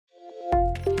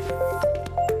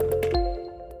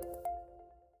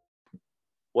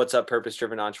What's up,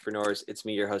 purpose-driven entrepreneurs? It's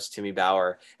me, your host, Timmy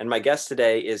Bauer. And my guest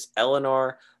today is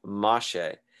Elinor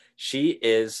Moshe. She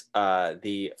is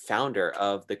the founder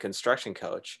of The Construction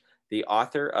Coach, the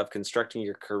author of Constructing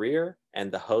Your Career,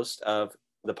 and the host of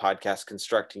the podcast,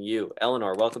 Constructing You.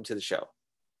 Elinor, welcome to the show.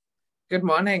 Good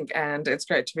morning, and it's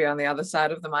great to be on the other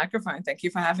side of the microphone. Thank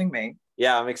you for having me.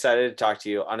 Yeah, I'm excited to talk to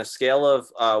you. On a scale of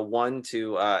 1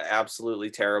 to absolutely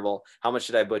terrible, how much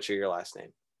did I butcher your last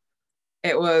name?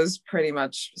 It was pretty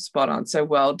much spot on, so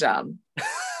well done.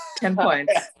 10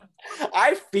 points.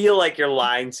 I feel like you're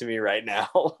lying to me right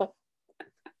now.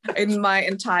 In my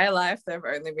entire life, there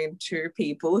have only been 2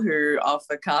 people who, off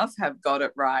the cuff, have got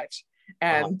it right.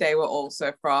 And they were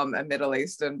also from a Middle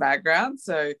Eastern background.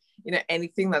 So,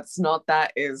 anything that's not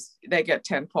that they get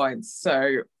 10 points.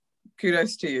 So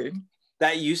kudos to you.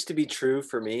 That used to be true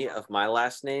for me of my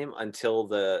last name until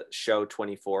the show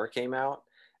 24 came out.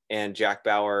 And Jack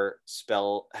Bauer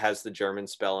has the German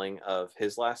spelling of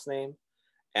his last name.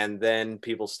 And then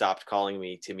people stopped calling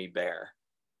me Timmy Bear.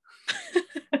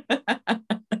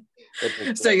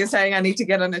 So you're saying I need to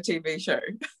get on a TV show?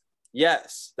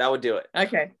 Yes, that would do it.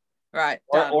 Okay, right.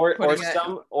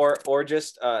 Or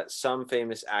just some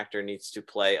famous actor needs to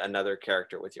play another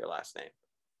character with your last name.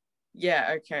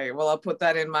 Yeah, okay. Well, I'll put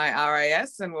that in my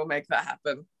RAS and we'll make that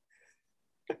happen.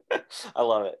 I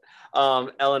love it.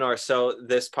 Elinor, so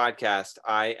this podcast,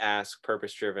 I ask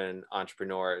purpose-driven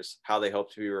entrepreneurs how they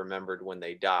hope to be remembered when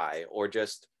they die, or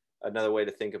just another way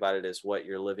to think about it is what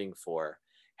you're living for.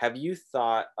 Have you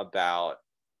thought about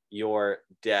your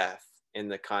death in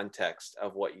the context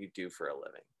of what you do for a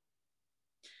living?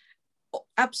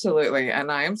 Absolutely.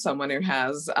 And I am someone who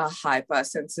has a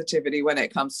hypersensitivity when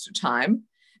it comes to time.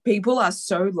 People are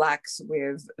so lax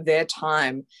with their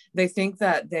time. They think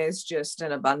that there's just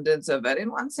an abundance of it. In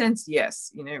one sense,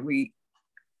 yes,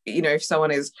 if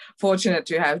someone is fortunate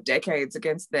to have decades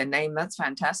against their name, that's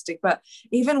fantastic. But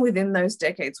even within those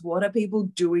decades, what are people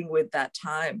doing with that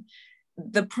time?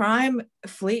 The prime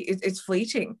it's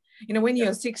fleeting. When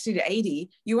you're 60 to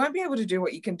 80, you won't be able to do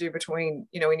what you can do between,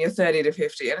 when you're 30 to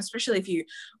 50. And especially if you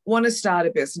want to start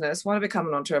a business, want to become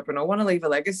an entrepreneur, want to leave a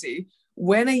legacy,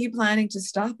 when are you planning to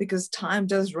start? Because time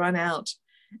does run out.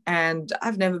 And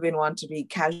I've never been one to be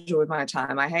casual with my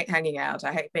time. I hate hanging out.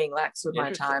 I hate being lax with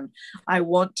my time. I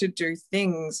want to do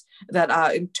things that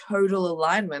are in total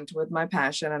alignment with my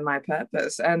passion and my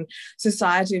purpose. And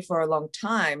society for a long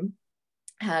time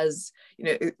has,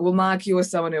 it will mark you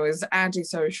as someone who is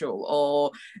antisocial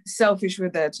or selfish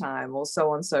with their time or so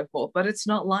on and so forth. But it's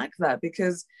not like that,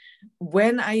 because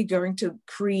when are you going to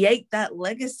create that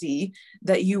legacy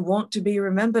that you want to be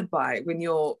remembered by? When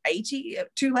you're 80,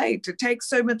 too late. It takes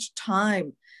so much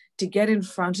time to get in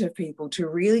front of people, to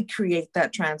really create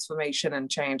that transformation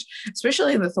and change,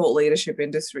 especially in the thought leadership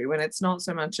industry, when it's not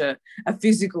so much a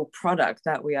physical product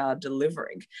that we are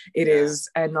delivering. It is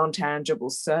a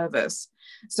non-tangible service.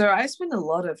 So I spend a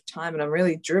lot of time, and I'm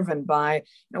really driven by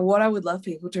what I would love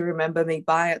people to remember me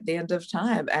by at the end of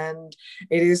time. And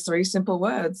it is 3 simple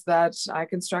words: that I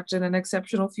constructed an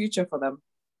exceptional future for them.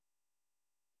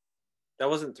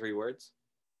 That wasn't 3 words.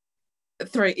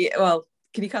 3, well,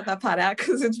 can you cut that part out?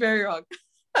 Because it's very wrong.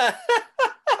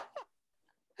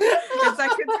 It's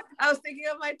like, I was thinking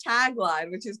of my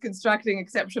tagline, which is constructing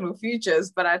exceptional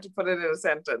futures, but I had to put it in a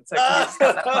sentence. So can you just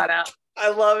cut that part out? I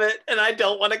love it. And I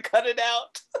don't want to cut it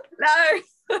out. No.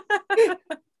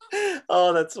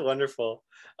 Oh, that's wonderful.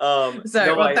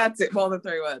 That's it. More than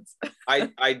 3 words.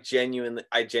 I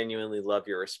genuinely love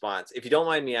your response. If you don't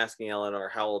mind me asking, Elinor,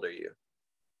 how old are you?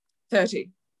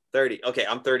 30. 30. Okay,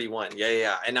 I'm 31.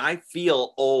 Yeah. And I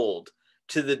feel old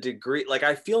to the degree, like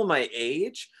I feel my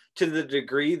age to the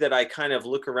degree that I kind of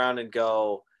look around and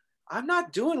go, I'm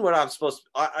not doing what I'm supposed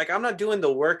to, I'm not doing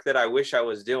the work that I wish I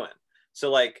was doing.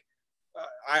 So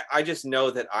I just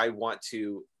know that I want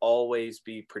to always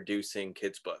be producing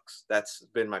kids' books. That's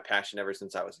been my passion ever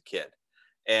since I was a kid.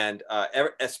 And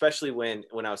especially when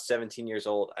I was 17 years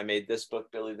old, I made this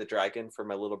book, Billy the Dragon, for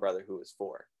my little brother who was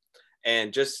 4.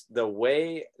 And just the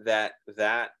way that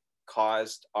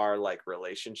caused our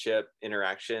relationship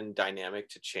interaction dynamic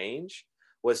to change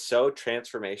was so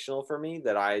transformational for me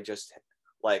that I just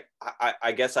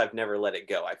I guess I've never let it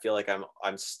go. I feel like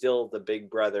I'm still the big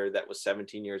brother that was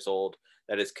 17 years old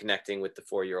that is connecting with the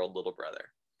 4-year-old little brother.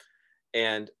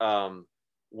 And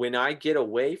when I get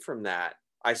away from that,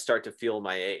 I start to feel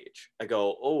my age. I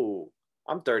go, oh,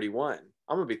 I'm 31.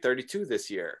 I'm gonna be 32 this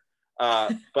year.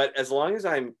 But as long as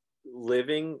I'm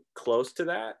living close to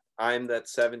that, I'm that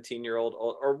 17-year-old,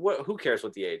 or who cares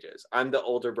what the age is? I'm the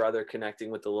older brother connecting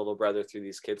with the little brother through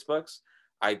these kids' books.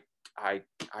 I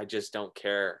I just don't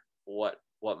care what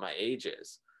my age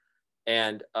is.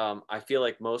 And I feel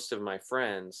like most of my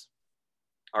friends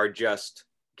are just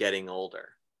getting older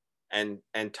and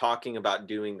talking about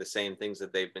doing the same things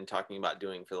that they've been talking about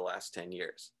doing for the last 10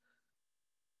 years.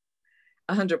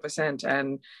 100%.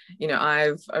 And,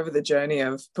 I've, over the journey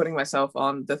of putting myself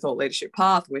on the thought leadership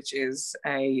path, which is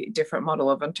a different model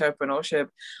of entrepreneurship,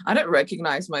 I don't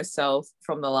recognize myself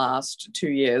from the last 2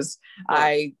 years. Oh.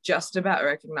 I just about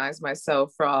recognize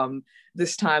myself from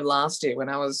this time last year when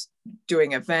I was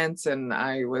doing events and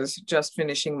I was just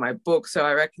finishing my book. So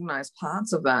I recognize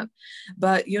parts of that.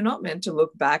 But you're not meant to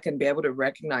look back and be able to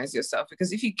recognize yourself,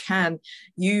 because if you can,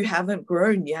 you haven't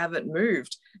grown, you haven't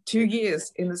moved. 2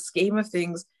 years in the scheme of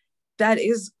things, that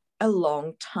is a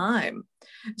long time.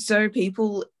 So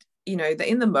people,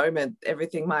 in the moment,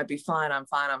 everything might be fine, I'm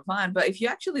fine. But if you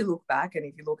actually look back and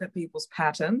if you look at people's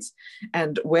patterns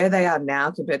and where they are now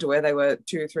compared to where they were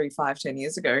 2, 3, 5, 10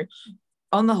 years ago,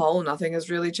 on the whole, nothing has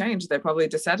really changed. They're probably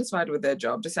dissatisfied with their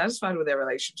job, dissatisfied with their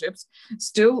relationships,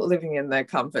 still living in their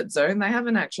comfort zone. They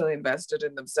haven't actually invested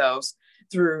in themselves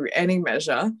through any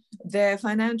measure. Their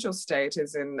financial state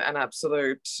is in an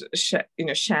absolute,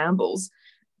 shambles.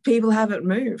 People haven't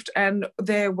moved and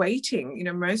they're waiting.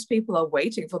 Most people are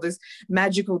waiting for this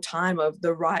magical time of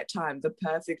the right time, the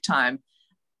perfect time.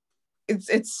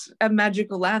 It's a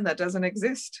magical land that doesn't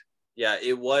exist. Yeah,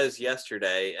 it was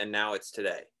yesterday and now it's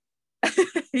today.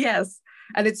 Yes.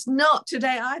 And it's not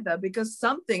today either, because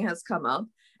something has come up,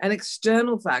 an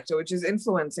external factor, which is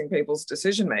influencing people's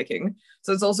decision making.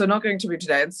 So it's also not going to be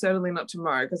today and certainly not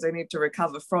tomorrow, because they need to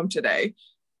recover from today.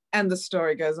 And the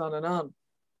story goes on and on.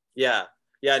 Yeah.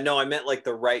 Yeah. No, I meant like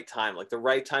the right time. Like the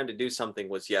right time to do something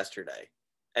was yesterday.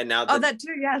 And now that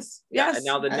too. Yes. Yeah. Yes. And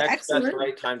now the next best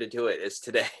right time to do it is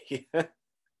today.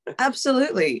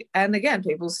 Absolutely. And again,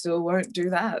 people still won't do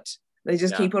that. They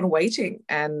just keep on waiting.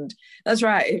 And that's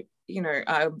right.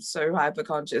 I'm so hyper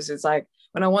conscious. It's like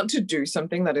when I want to do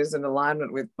something that is in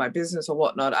alignment with my business or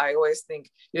whatnot, I always think,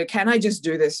 can I just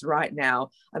do this right now?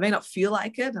 I may not feel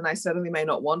like it, and I certainly may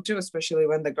not want to, especially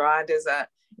when the grind is at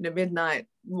midnight,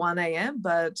 1 a.m.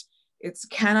 But it's,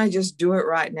 can I just do it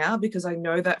right now? Because I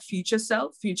know that future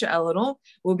self, future Elinor,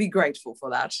 will be grateful for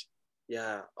that.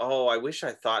 Yeah. Oh, I wish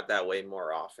I thought that way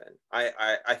more often.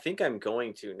 I think I'm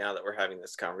going to, now that we're having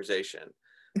this conversation,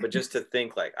 but just to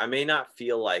think like, I may not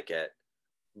feel like it,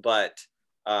 but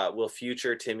will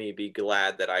future Timmy be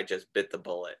glad that I just bit the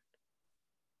bullet?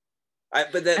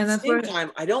 But at the same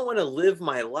time, I don't want to live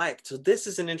my life. So this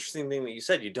is an interesting thing that you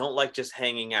said. You don't like just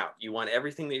hanging out. You want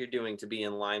everything that you're doing to be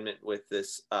in alignment with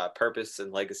this purpose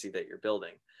and legacy that you're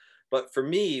building. But for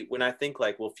me, when I think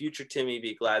like, will future Timmy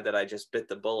be glad that I just bit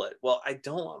the bullet? Well, I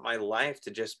don't want my life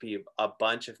to just be a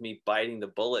bunch of me biting the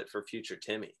bullet for future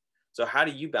Timmy. So how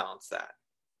do you balance that?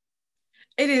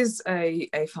 It is a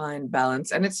fine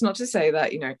balance. And it's not to say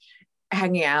that,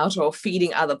 hanging out or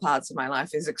feeding other parts of my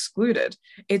life is excluded.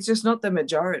 It's just not the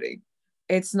majority.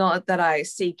 It's not that I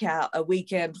seek out a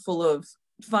weekend full of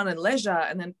fun and leisure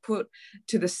and then put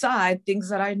to the side things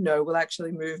that I know will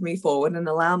actually move me forward and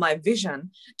allow my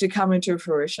vision to come into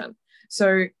fruition.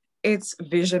 So it's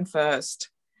vision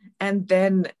first, and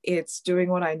then it's doing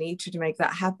what I need to make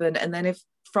that happen. And then if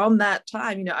from that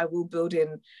time, I will build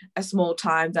in a small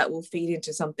time that will feed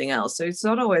into something else. So it's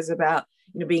not always about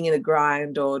being in a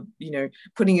grind or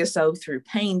putting yourself through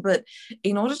pain, but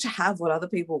in order to have what other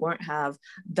people won't have,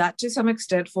 that to some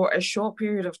extent for a short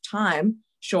period of time,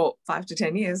 short 5 to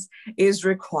 10 years, is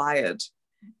required.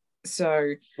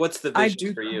 So what's the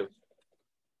vision for you?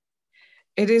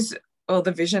 It is, well,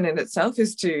 the vision in itself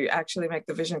is to actually make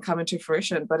the vision come into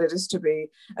fruition, but it is to be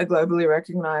a globally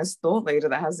recognized thought leader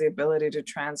that has the ability to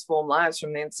transform lives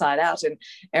from the inside out in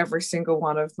every single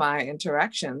one of my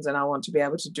interactions. And I want to be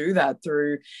able to do that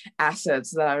through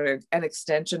assets that are an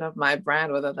extension of my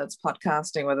brand, whether that's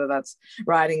podcasting, whether that's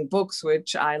writing books,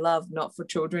 which I love, not for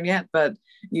children yet, but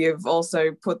you've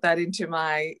also put that into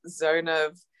my zone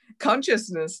of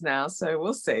consciousness now. So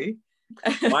we'll see.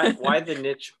 Why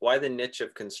the niche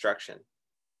of construction?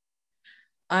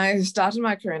 I started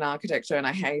my career in architecture and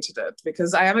I hated it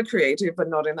because I am a creative, but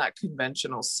not in that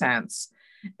conventional sense.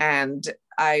 And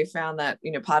I found that,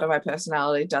 part of my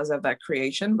personality does have that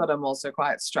creation, but I'm also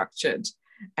quite structured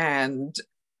and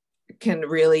can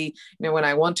really, when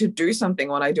I want to do something,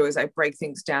 what I do is I break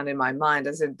things down in my mind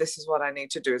as in, this is what I need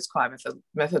to do. It's quite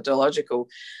methodological.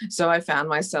 So I found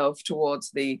myself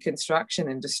towards the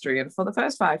construction industry. And for the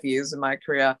first 5 years of my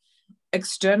career,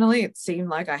 externally it seemed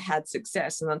like I had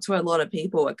success, and that's where a lot of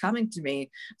people were coming to me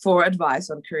for advice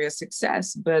on career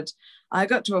success. But I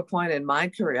got to a point in my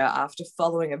career after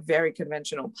following a very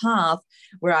conventional path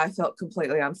where I felt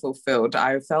completely unfulfilled.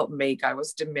 I felt meek, I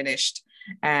was diminished,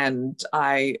 and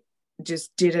I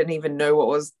just didn't even know what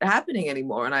was happening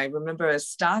anymore. And I remember a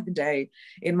stark day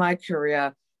in my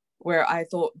career where I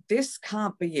thought, this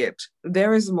can't be it.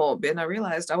 There is more. And I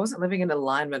realized I wasn't living in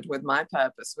alignment with my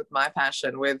purpose, with my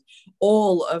passion, with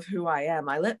all of who I am.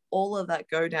 I let all of that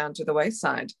go down to the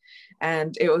wayside.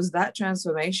 And it was that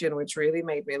transformation which really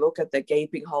made me look at the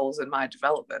gaping holes in my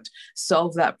development,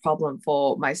 solve that problem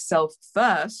for myself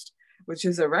first, which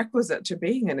is a requisite to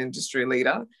being an industry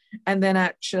leader, and then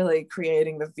actually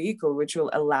creating the vehicle which will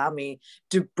allow me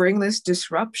to bring this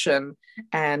disruption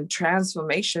and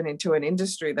transformation into an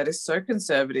industry that is so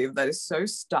conservative, that is so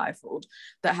stifled,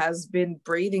 that has been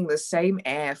breathing the same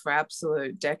air for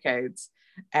absolute decades.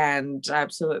 And I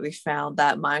absolutely found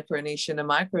that micro niche and a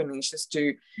micro niche as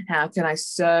to how can I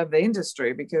serve the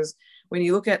industry? Because when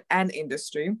you look at an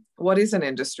industry, what is an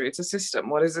industry? It's a system.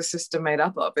 What is a system made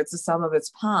up of? It's the sum of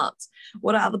its parts.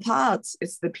 What are the parts?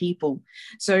 It's the people.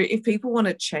 So if people want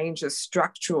to change the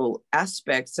structural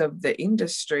aspects of the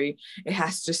industry, it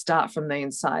has to start from the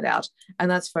inside out.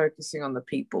 And that's focusing on the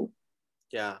people.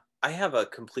 Yeah. I have a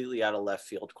completely out of left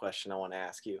field question I want to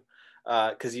ask you.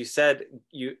 Because you said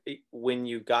when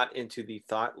you got into the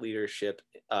thought leadership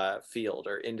field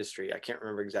or industry, I can't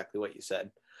remember exactly what you said.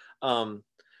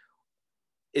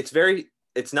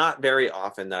 It's not very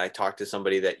often that I talk to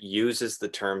somebody that uses the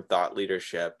term thought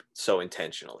leadership so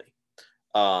intentionally.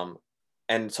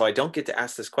 And so I don't get to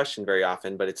ask this question very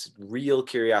often, but it's a real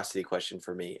curiosity question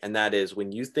for me. And that is,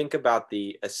 when you think about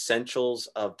the essentials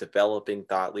of developing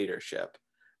thought leadership,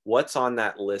 what's on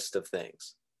that list of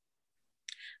things?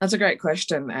 That's a great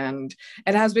question. And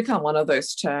it has become one of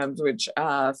those terms which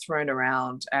are thrown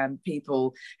around, and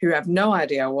people who have no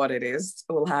idea what it is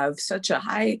will have such a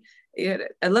high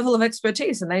a level of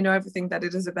expertise, and they know everything that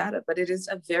it is about it. But it is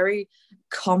a very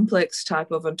complex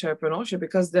type of entrepreneurship,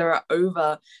 because there are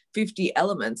over 50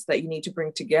 elements that you need to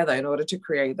bring together in order to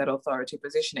create that authority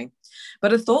positioning.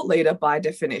 But a thought leader, by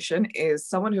definition, is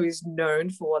someone who is known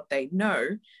for what they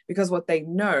know, because what they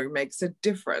know makes a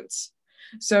difference.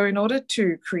 So in order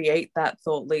to create that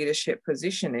thought leadership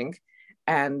positioning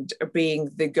and being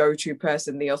the go-to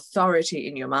person, the authority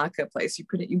in your marketplace,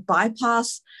 you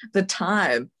bypass the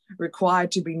time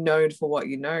required to be known for what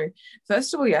you know.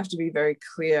 First of all, you have to be very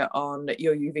clear on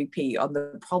your UVP, on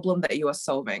the problem that you are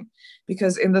solving.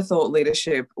 Because in the thought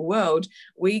leadership world,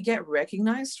 we get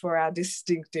recognized for our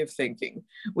distinctive thinking.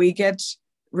 We get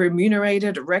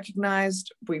remunerated,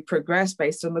 recognized, we progress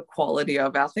based on the quality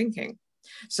of our thinking.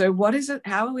 So what is it?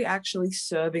 How are we actually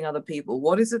serving other people?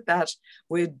 What is it that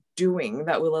we're doing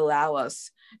that will allow us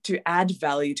to add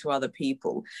value to other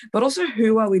people? But also,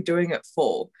 who are we doing it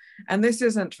for? And this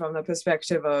isn't from the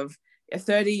perspective of a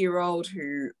 30-year-old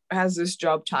who has this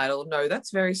job title. No, that's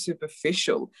very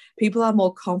superficial. People are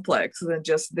more complex than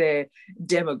just their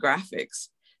demographics.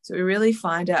 So we really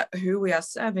find out who we are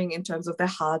serving in terms of their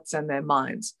hearts and their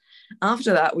minds.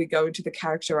 After that, we go into the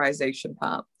characterization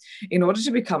part. In order to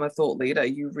become a thought leader,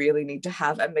 you really need to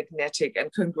have a magnetic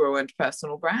and congruent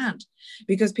personal brand,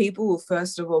 because people will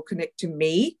first of all connect to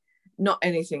me, not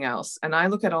anything else. And I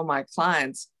look at all my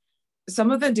clients,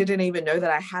 some of them didn't even know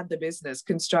that I had the business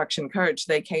Construction Coach.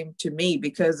 They came to me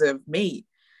because of me.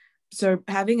 So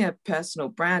having a personal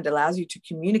brand allows you to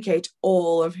communicate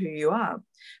all of who you are.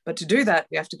 But to do that,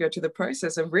 you have to go to the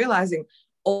process of realizing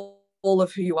all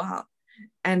of who you are,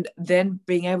 and then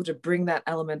being able to bring that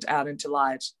elements out into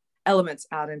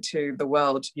the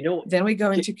world. Then we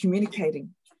go into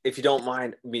communicating. If you don't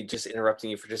mind me just interrupting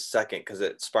you for just a second, because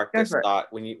it sparked this thought.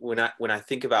 When I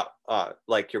think about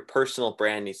like your personal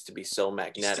brand needs to be so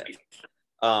magnetic.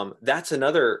 That's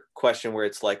another question where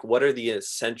it's like, what are the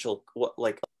essential,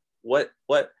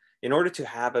 what in order to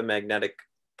have a magnetic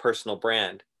personal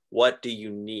brand, what do you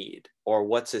need, or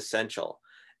what's essential?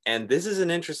 And this is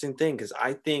an interesting thing, because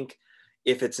I think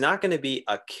if it's not going to be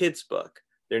a kid's book,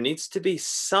 there needs to be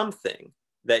something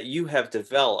that you have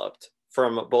developed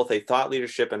from both a thought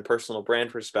leadership and personal brand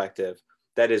perspective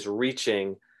that is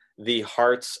reaching the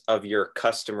hearts of your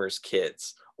customers'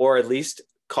 kids, or at least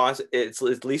it's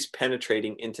at least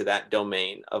penetrating into that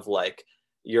domain of like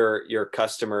your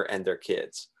customer and their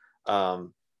kids.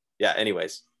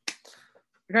 Anyways.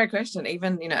 Great question.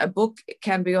 Even, a book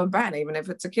can be on brand. Even if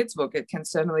it's a kid's book, it can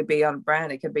certainly be on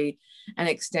brand. It could be an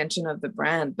extension of the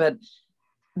brand. But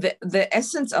the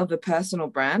essence of the personal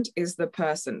brand is the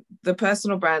person. The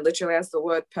personal brand literally has the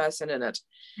word person in it.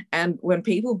 And when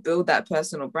people build that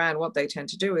personal brand, what they tend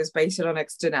to do is base it on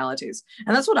externalities.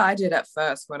 And that's what I did at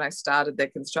first when I started the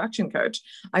construction coach.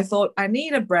 I thought I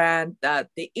need a brand that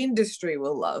the industry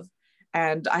will love,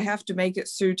 and I have to make it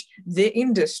suit the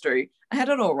industry. I had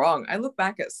it all wrong. I look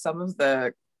back at some of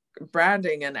the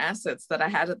branding and assets that I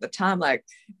had at the time, like,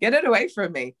 get it away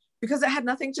from me, because it had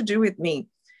nothing to do with me.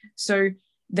 So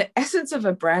the essence of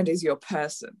a brand is your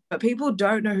person, but people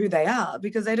don't know who they are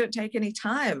because they don't take any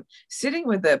time sitting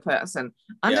with their person,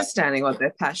 understanding what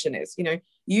their passion is. You know,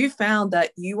 you found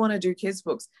that you want to do kids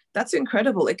books. That's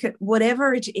incredible. It could,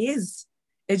 whatever it is,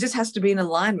 it just has to be in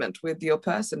alignment with your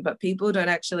person, but people don't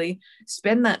actually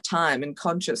spend that time in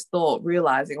conscious thought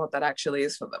realizing what that actually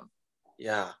is for them.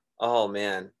 Yeah. Oh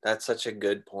man, that's such a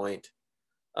good point.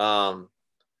 I'm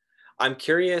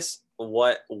curious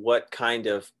what kind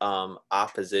of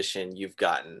opposition you've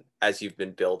gotten as you've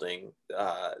been building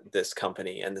this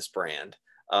company and this brand.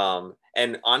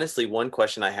 And honestly, one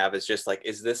question I have is just like,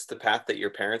 is this the path that your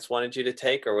parents wanted you to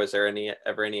take, or was there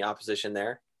ever any opposition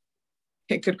there?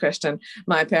 Good question.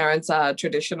 My parents are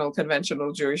traditional,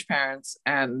 conventional Jewish parents,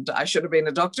 and I should have been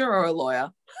a doctor or a lawyer.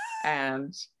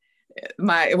 And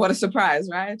what a surprise,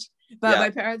 right? But my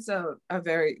parents are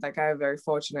very, like, I'm very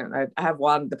fortunate. I have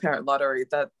won the parent lottery,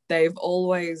 that they've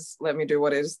always let me do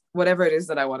whatever it is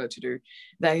that I wanted to do.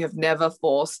 They have never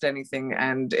forced anything,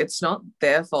 and it's not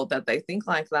their fault that they think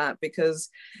like that, because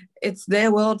it's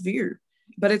their worldview,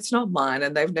 but it's not mine,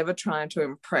 and they've never tried to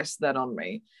impress that on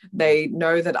me. They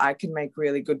know that I can make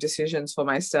really good decisions for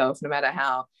myself, no matter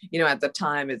how, at the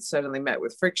time it's certainly met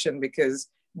with friction, because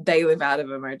they live out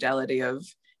of a modality of,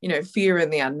 fear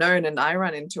in the unknown, and I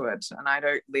run into it, and I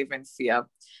don't live in fear.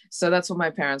 So that's what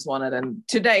my parents wanted. And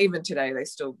even today, they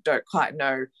still don't quite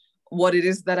know what it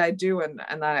is that I do. And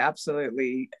I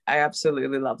absolutely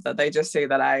love that. They just see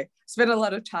that I spend a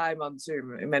lot of time on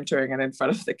Zoom mentoring and in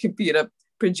front of the computer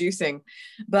producing.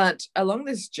 But along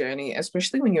this journey,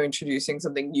 especially when you're introducing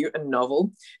something new and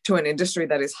novel to an industry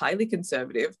that is highly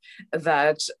conservative,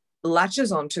 that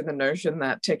latches onto the notion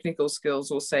that technical skills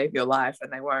will save your life,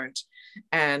 and they won't.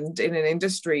 And in an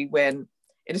industry when,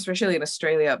 especially in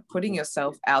Australia, putting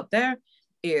yourself out there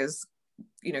is,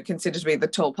 considered to be the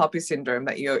tall poppy syndrome,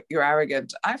 that you're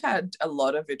arrogant. I've had a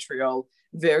lot of vitriol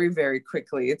very, very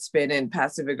quickly. It's been in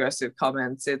passive aggressive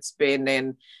comments. It's been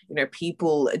in,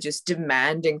 people just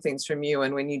demanding things from you.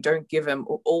 And when you don't give them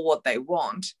all what they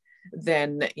want,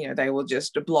 then, they will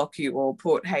just block you or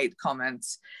put hate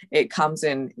comments. It comes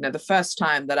in, the first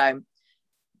time that I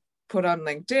put on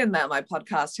LinkedIn that my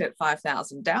podcast hit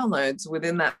 5,000 downloads,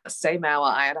 within that same hour,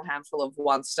 I had a handful of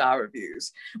 1-star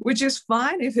reviews, which is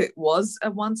fine if it was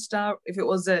a 1-star. If it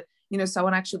was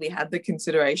someone actually had the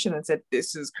consideration and said,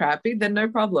 this is crappy, then no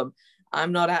problem.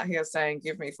 I'm not out here saying,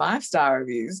 give me 5-star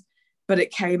reviews, but it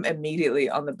came immediately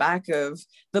on the back of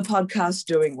the podcast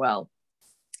doing well.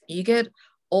 You get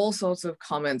all sorts of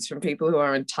comments from people who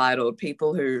are entitled,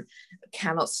 people who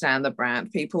cannot stand the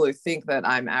brand, people who think that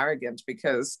I'm arrogant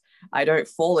because I don't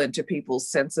fall into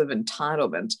people's sense of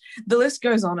entitlement. The list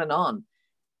goes on and on.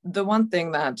 The one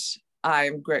thing that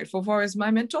I'm grateful for is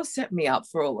my mentor set me up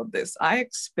for all of this. I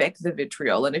expect the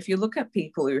vitriol. And if you look at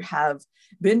people who have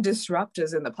been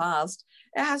disruptors in the past,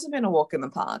 it hasn't been a walk in the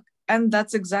park. And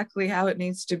that's exactly how it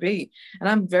needs to be. And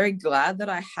I'm very glad that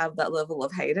I have that level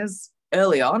of haters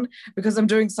early on, because I'm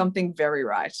doing something very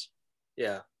right.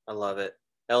 Yeah, I love it.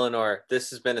 Elinor, this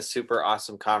has been a super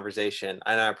awesome conversation,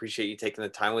 and I appreciate you taking the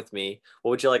time with me. What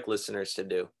would you like listeners to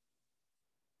do?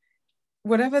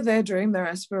 Whatever their dream, their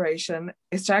aspiration,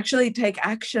 is to actually take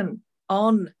action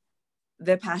on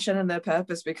their passion and their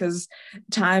purpose, because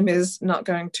time is not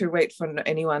going to wait for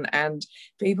anyone. And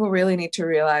people really need to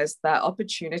realize that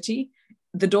opportunity,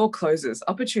 the door closes.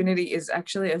 Opportunity is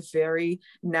actually a very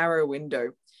narrow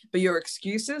window, but your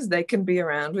excuses, they can be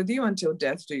around with you until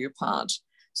death do you part.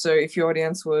 So if your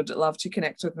audience would love to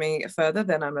connect with me further,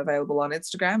 then I'm available on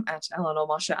Instagram at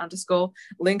ElinorMoshe_,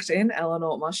 LinkedIn,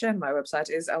 Elinor Moshe, and my website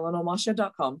is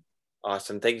elinormoshe.com.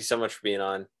 Awesome. Thank you so much for being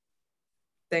on.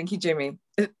 Thank you, Jimmy.